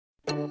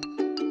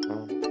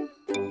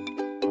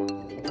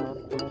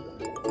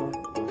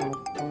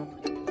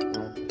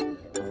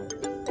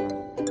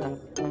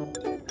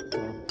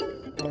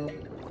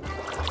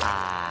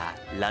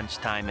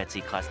Lunchtime at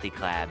the Krusty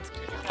Krab.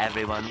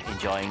 Everyone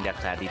enjoying their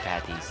Krabby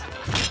Patties.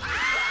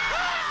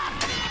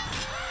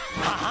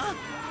 Uh-huh.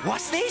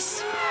 What's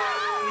this?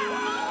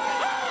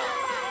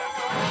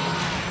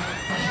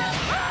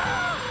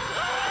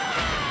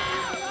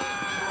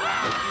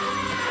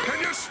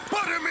 Can you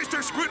spot him,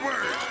 Mr.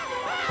 Squidward?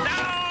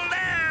 Down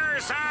there,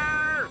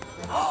 sir!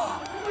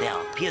 Oh, there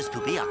appears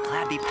to be a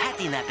Krabby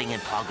Patty napping in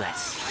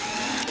progress.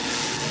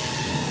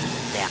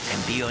 There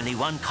can be only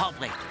one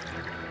culprit.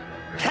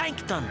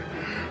 Plankton!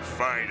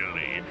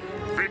 Finally,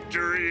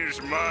 victory is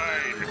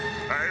mine.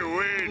 I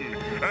win!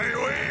 I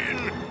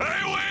win!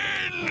 I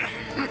win!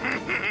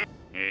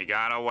 He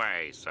got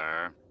away,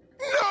 sir.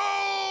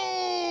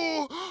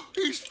 No!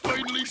 He's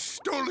finally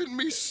stolen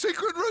me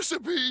secret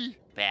recipe.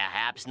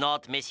 Perhaps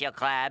not, Monsieur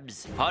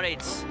Krabs, for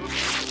it's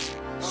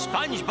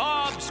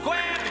SpongeBob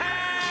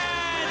SquarePants!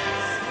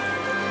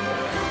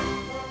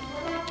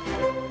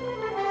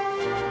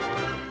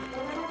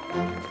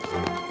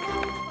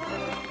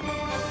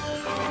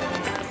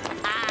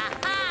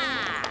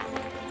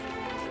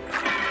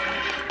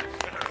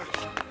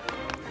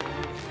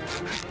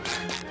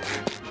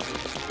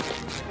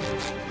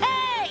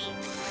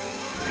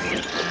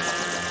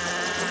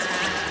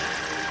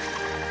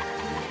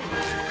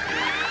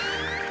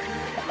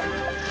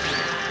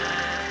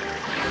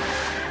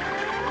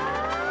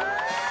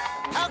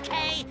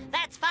 Okay,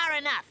 that's far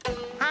enough.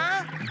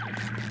 Huh?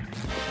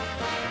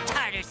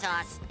 Tartar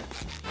sauce.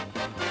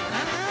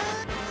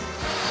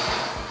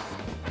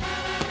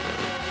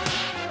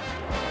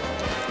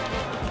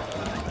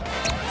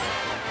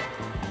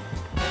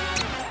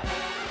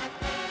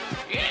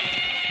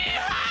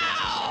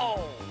 Yee-haw!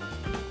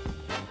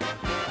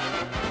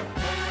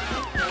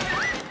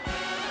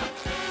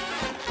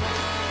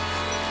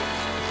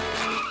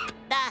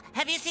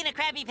 Have you seen a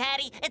Krabby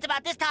Patty? It's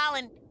about this tall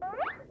and...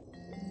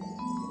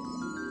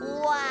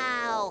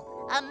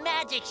 Wow, a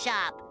magic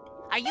shop.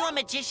 Are you a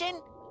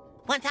magician?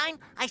 One time,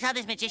 I saw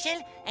this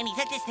magician, and he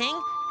took this thing,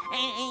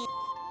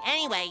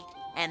 anyway,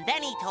 and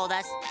then he told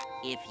us,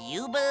 if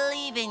you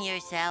believe in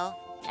yourself,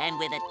 and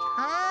with a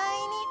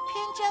tiny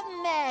pinch of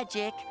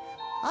magic,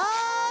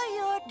 all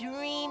your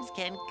dreams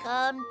can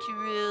come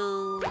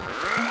true.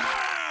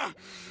 Ah!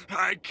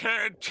 I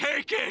can't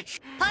take it.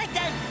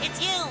 Plankton,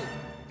 it's you!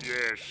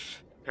 Yes,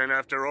 and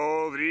after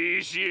all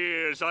these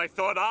years, I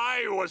thought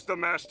I was the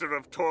master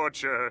of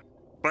torture.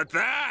 But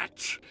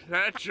that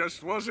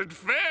just wasn't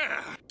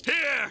fair.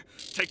 Here,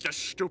 take the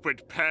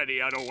stupid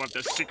patty. I don't want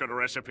the secret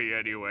recipe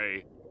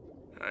anyway.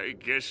 I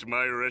guess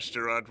my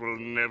restaurant will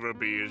never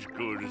be as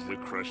good as the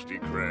Krusty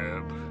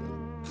Krab.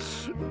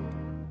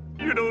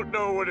 You don't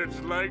know what it's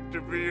like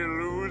to be a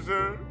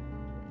loser.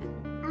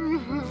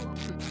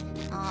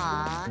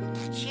 Aw,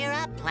 cheer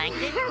up,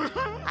 Plankton.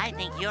 I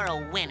think you're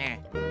a winner.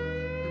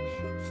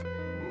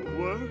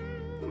 What?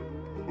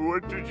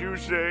 What did you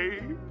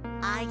say?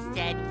 I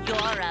said you're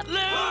a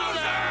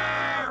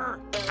Loser!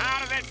 How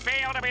does it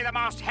feel to be the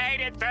most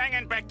hated thing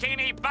in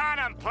Bikini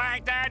Bottom,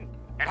 Plankton?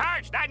 It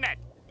hurts, doesn't it?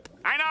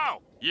 I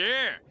know.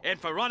 Yeah, and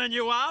for running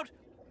you out,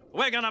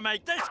 we're gonna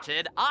make this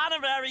kid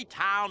honorary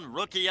town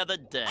rookie of the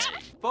day.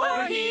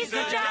 For he's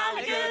a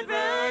jolly good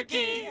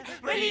rookie.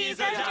 But he's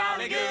a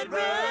jolly good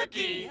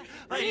rookie.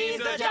 But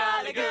he's a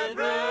jolly good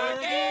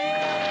rookie.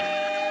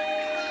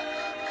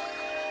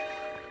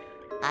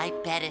 I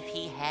bet if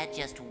he had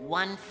just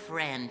one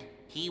friend,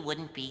 he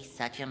wouldn't be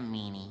such a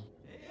meanie.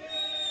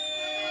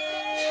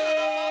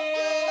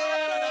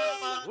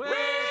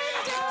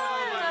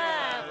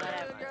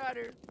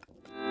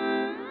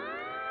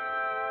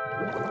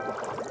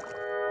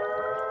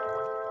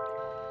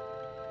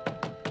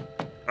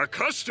 A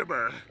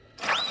customer.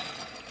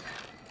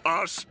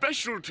 Our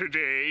special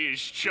today is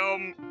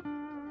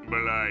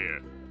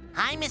Jambalaya.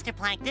 Hi, Mr.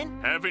 Plankton.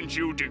 Haven't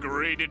you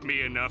degraded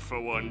me enough for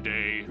one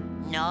day?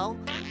 No,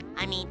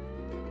 I mean,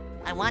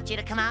 I want you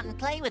to come out and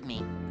play with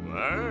me.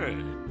 What?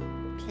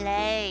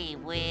 Play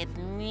with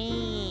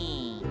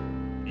me.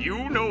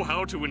 You know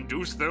how to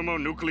induce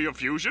thermonuclear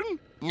fusion?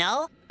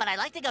 No, but I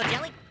like to go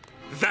jelly.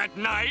 That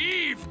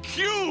naive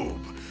cube!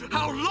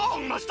 How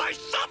long must I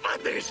suffer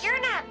this?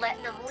 You're not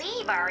letting them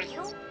leave, are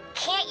you?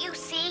 Can't you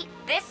see?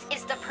 This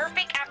is the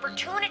perfect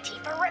opportunity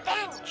for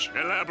revenge.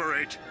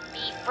 Elaborate.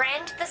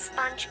 Befriend the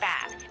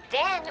SpongeBob.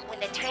 Then,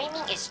 when the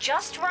timing is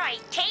just right,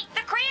 take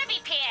the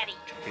Krabby Patty.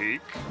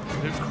 Take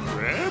the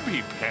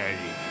Krabby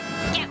Patty.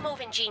 Get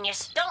moving,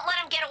 genius. Don't let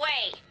him get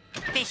away.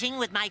 Fishing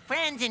with my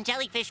friends in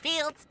Jellyfish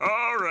Fields.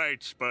 All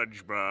right,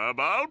 SpongeBob.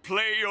 I'll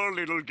play your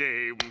little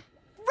game.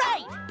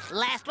 Right!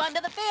 Last one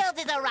to the fields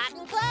is a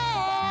rotten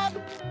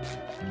crab.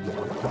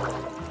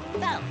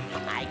 So,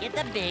 I get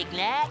the big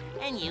net,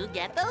 and you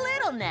get the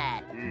little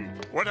net.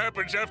 What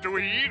happens after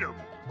we eat them?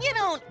 You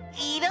don't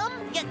eat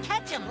them, you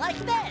catch them like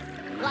this.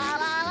 La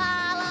la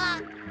la la,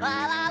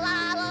 la la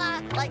la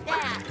la, like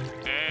that.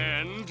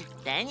 And?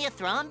 Then you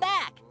throw them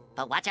back.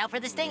 But watch out for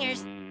the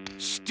stingers.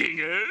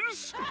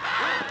 Stingers?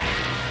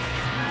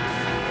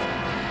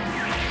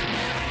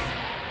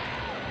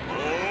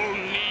 All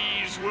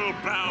knees will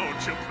bow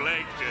to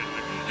Plankton.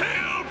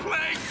 Hail,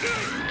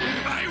 Plankton!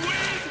 I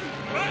win!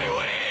 I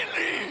win!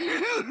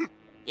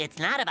 It's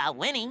not about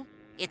winning.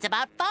 It's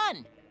about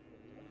fun.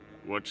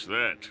 What's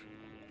that?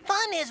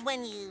 Fun is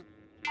when you...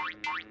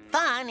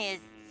 Fun is...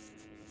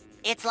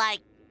 It's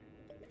like...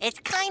 It's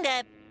kind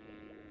of...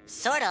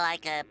 Sort of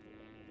like a...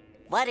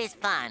 What is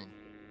fun?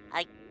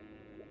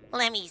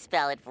 Let me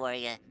spell it for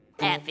you.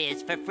 F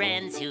is for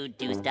friends who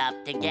do stuff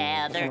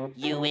together.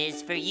 U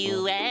is for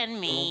you and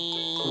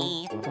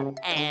me.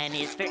 N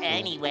is for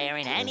anywhere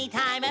and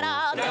anytime at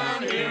all.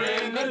 Down here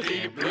in the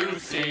deep blue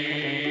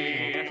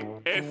sea.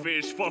 F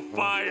is for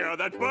fire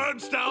that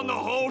burns down the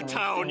whole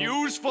town,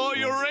 used for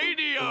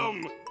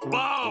uranium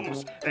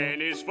bombs. N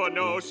is for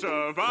no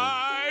survivors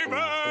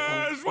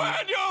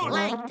when you...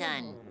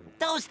 Plankton.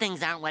 Those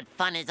things aren't what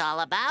fun is all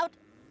about.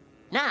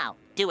 Now,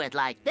 do it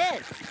like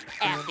this.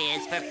 F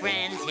is for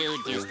friends who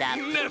do stuff...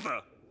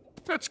 Never!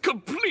 That's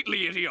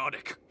completely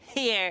idiotic.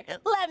 Here,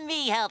 let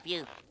me help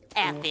you.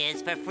 F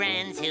is for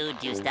friends who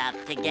do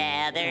stuff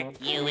together.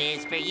 U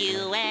is for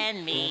you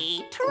and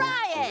me.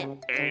 Try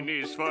it! N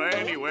is for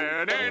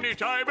anywhere and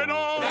anytime at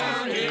all.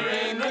 Down here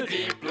in the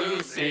deep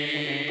blue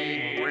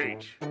sea.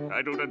 Wait,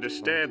 I don't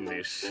understand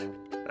this.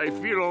 I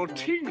feel all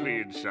tingly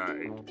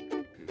inside.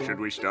 Should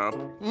we stop?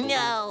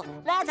 No,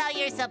 that's how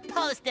you're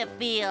supposed to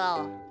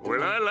feel.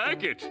 Well, I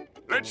like it.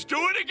 Let's do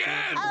it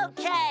again!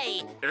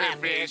 Okay.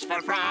 F is for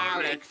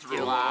frolic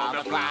through all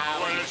the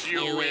flowers.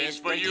 U is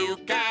for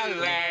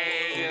ukulele.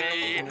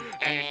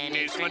 N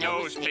is for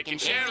nose picking,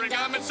 sharing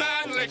gum and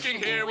sun licking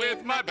here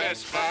with my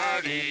best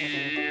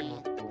buddy.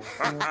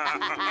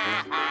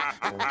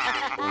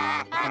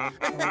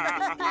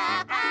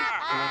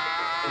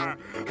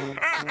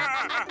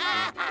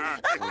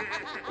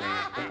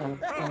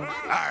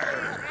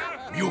 Arr,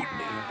 mutiny.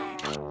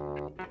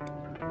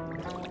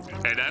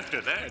 And after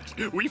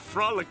that, we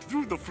frolicked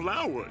through the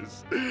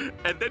flowers.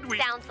 And then we...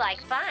 Sounds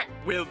like fun.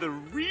 Well, the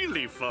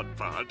really fun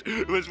part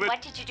was when...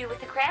 What did you do with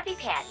the Krabby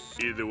Patty?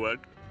 Either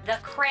what? The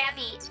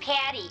Krabby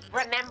Patty,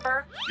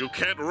 remember? You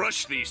can't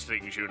rush these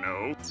things, you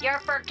know. You're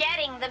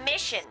forgetting the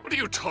mission. What are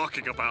you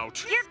talking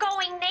about? You're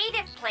going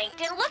native,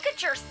 Plankton. Look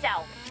at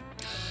yourself.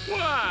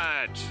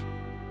 What?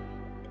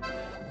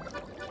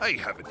 I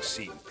haven't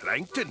seen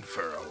Plankton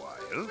for a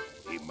while.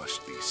 He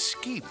must be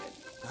scheming.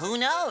 Who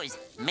knows?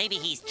 Maybe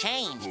he's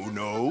changed. Who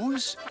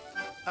knows?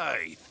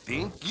 I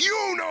think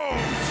you know!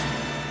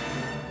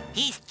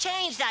 He's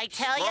changed, I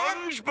tell ya.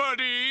 Sponge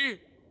Buddy!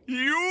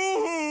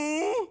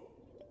 You!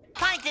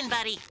 Plankton,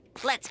 buddy,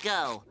 let's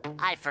go.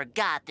 I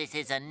forgot this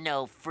is a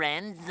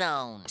no-friend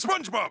zone.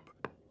 SpongeBob!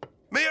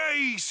 May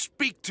I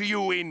speak to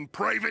you in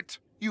private?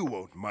 You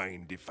won't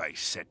mind if I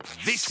set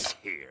this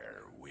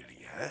here, will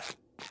ya?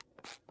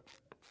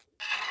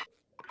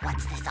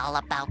 What's this all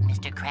about,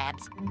 Mr.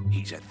 Krabs?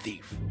 He's a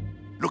thief.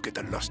 Look at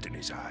the lust in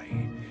his eye.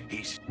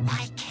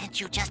 Why can't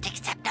you just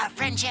accept our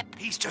friendship?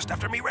 He's just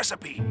after me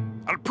recipe.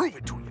 I'll prove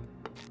it to you.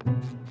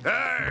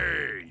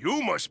 Hey,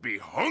 you must be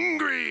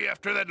hungry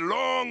after that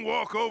long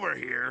walk over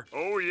here.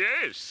 Oh,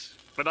 yes.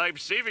 But I'm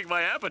saving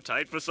my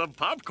appetite for some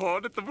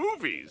popcorn at the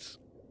movies.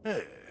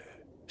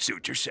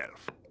 Suit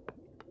yourself.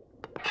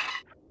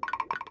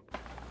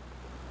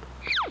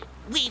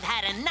 We've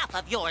had enough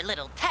of your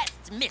little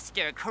tests,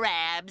 Mr.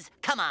 Krabs.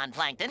 Come on,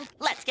 Plankton,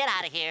 let's get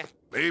out of here.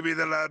 Maybe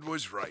the lad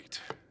was right.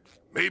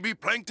 Maybe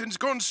Plankton's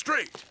gone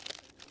straight.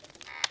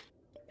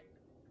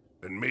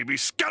 And maybe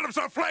scallops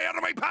will fly out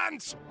of my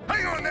pants!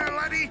 Hang on there,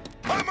 laddie!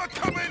 I'm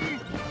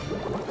a-comin'!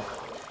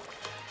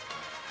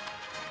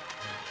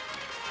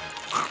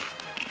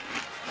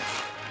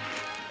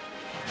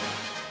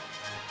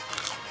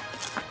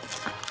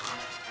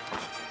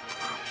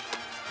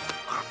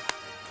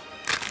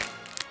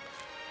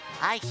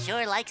 I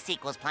sure like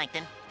sequels,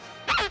 Plankton.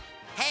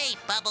 Hey,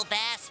 Bubble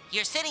Bass,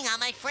 you're sitting on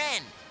my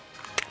friend.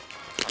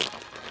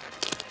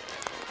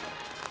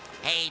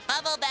 Hey,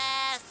 Bubble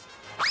Bass.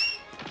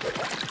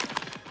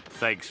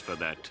 Thanks for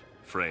that,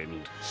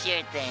 friend.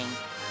 Sure thing.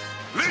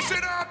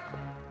 Listen up!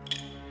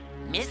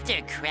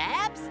 Mr.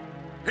 Krabs?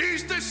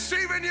 He's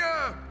deceiving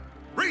you!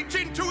 Reach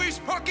into his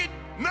pocket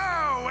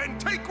now and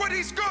take what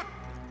he's got!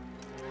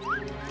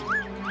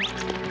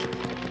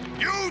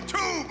 You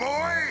too,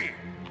 boy!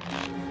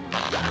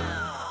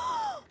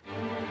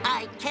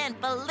 I can't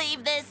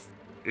believe this.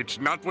 It's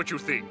not what you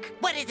think.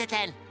 What is it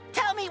then?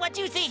 Tell me what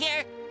you see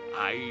here.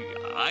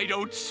 I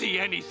don't see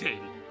anything.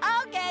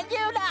 How can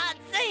you not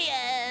see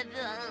it?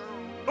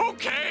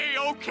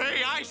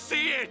 Okay, I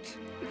see it.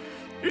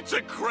 It's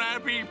a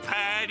Krabby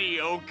Patty,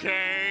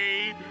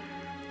 okay?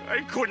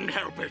 I couldn't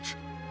help it.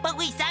 But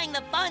we sang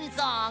the fun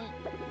song.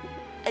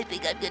 I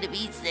think I'm gonna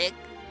be sick.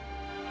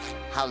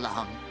 How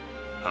long?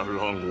 How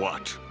long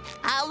what?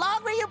 How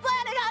long were you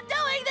planning on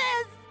doing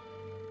this?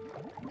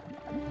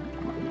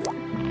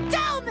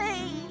 Tell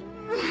me!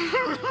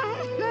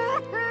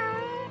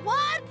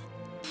 What?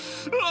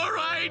 All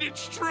right,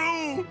 it's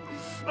true.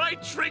 I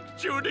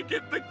tricked you to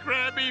get the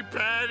Krabby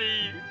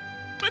Patty.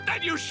 But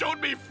then you showed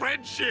me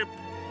friendship.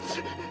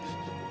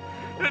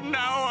 And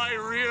now I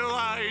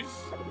realize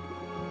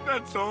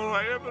that's all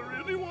I ever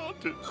really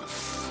wanted.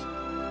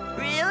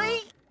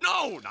 Really?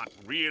 No, not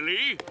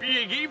really.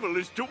 Being evil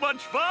is too much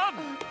fun.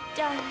 Oh,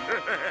 darling,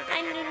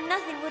 I knew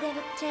nothing would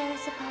ever tear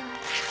us apart.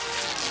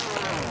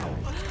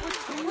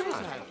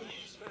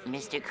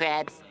 Mr.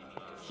 Krabs,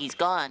 he's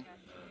gone.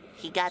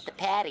 He got the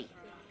patty.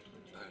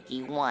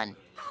 He won.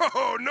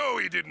 Oh, no,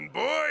 he didn't,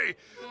 boy.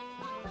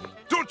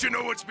 Don't you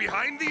know what's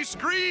behind these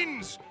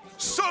screens?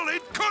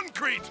 Solid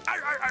concrete.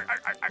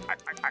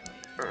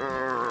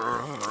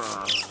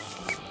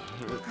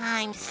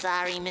 I'm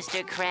sorry,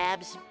 Mr.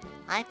 Krabs.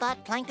 I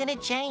thought Plankton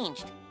had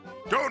changed.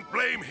 Don't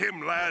blame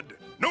him, lad.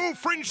 No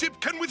friendship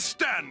can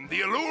withstand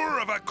the allure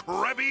of a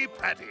Krabby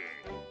Patty.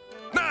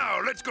 Now,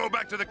 let's go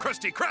back to the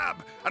Krusty Krab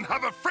and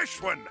have a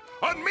fresh one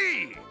on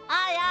me.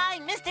 Aye, aye,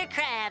 Mr.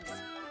 Krabs.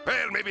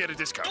 Well, maybe at a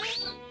discount.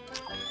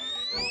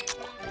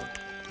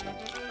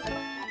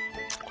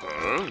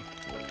 Huh?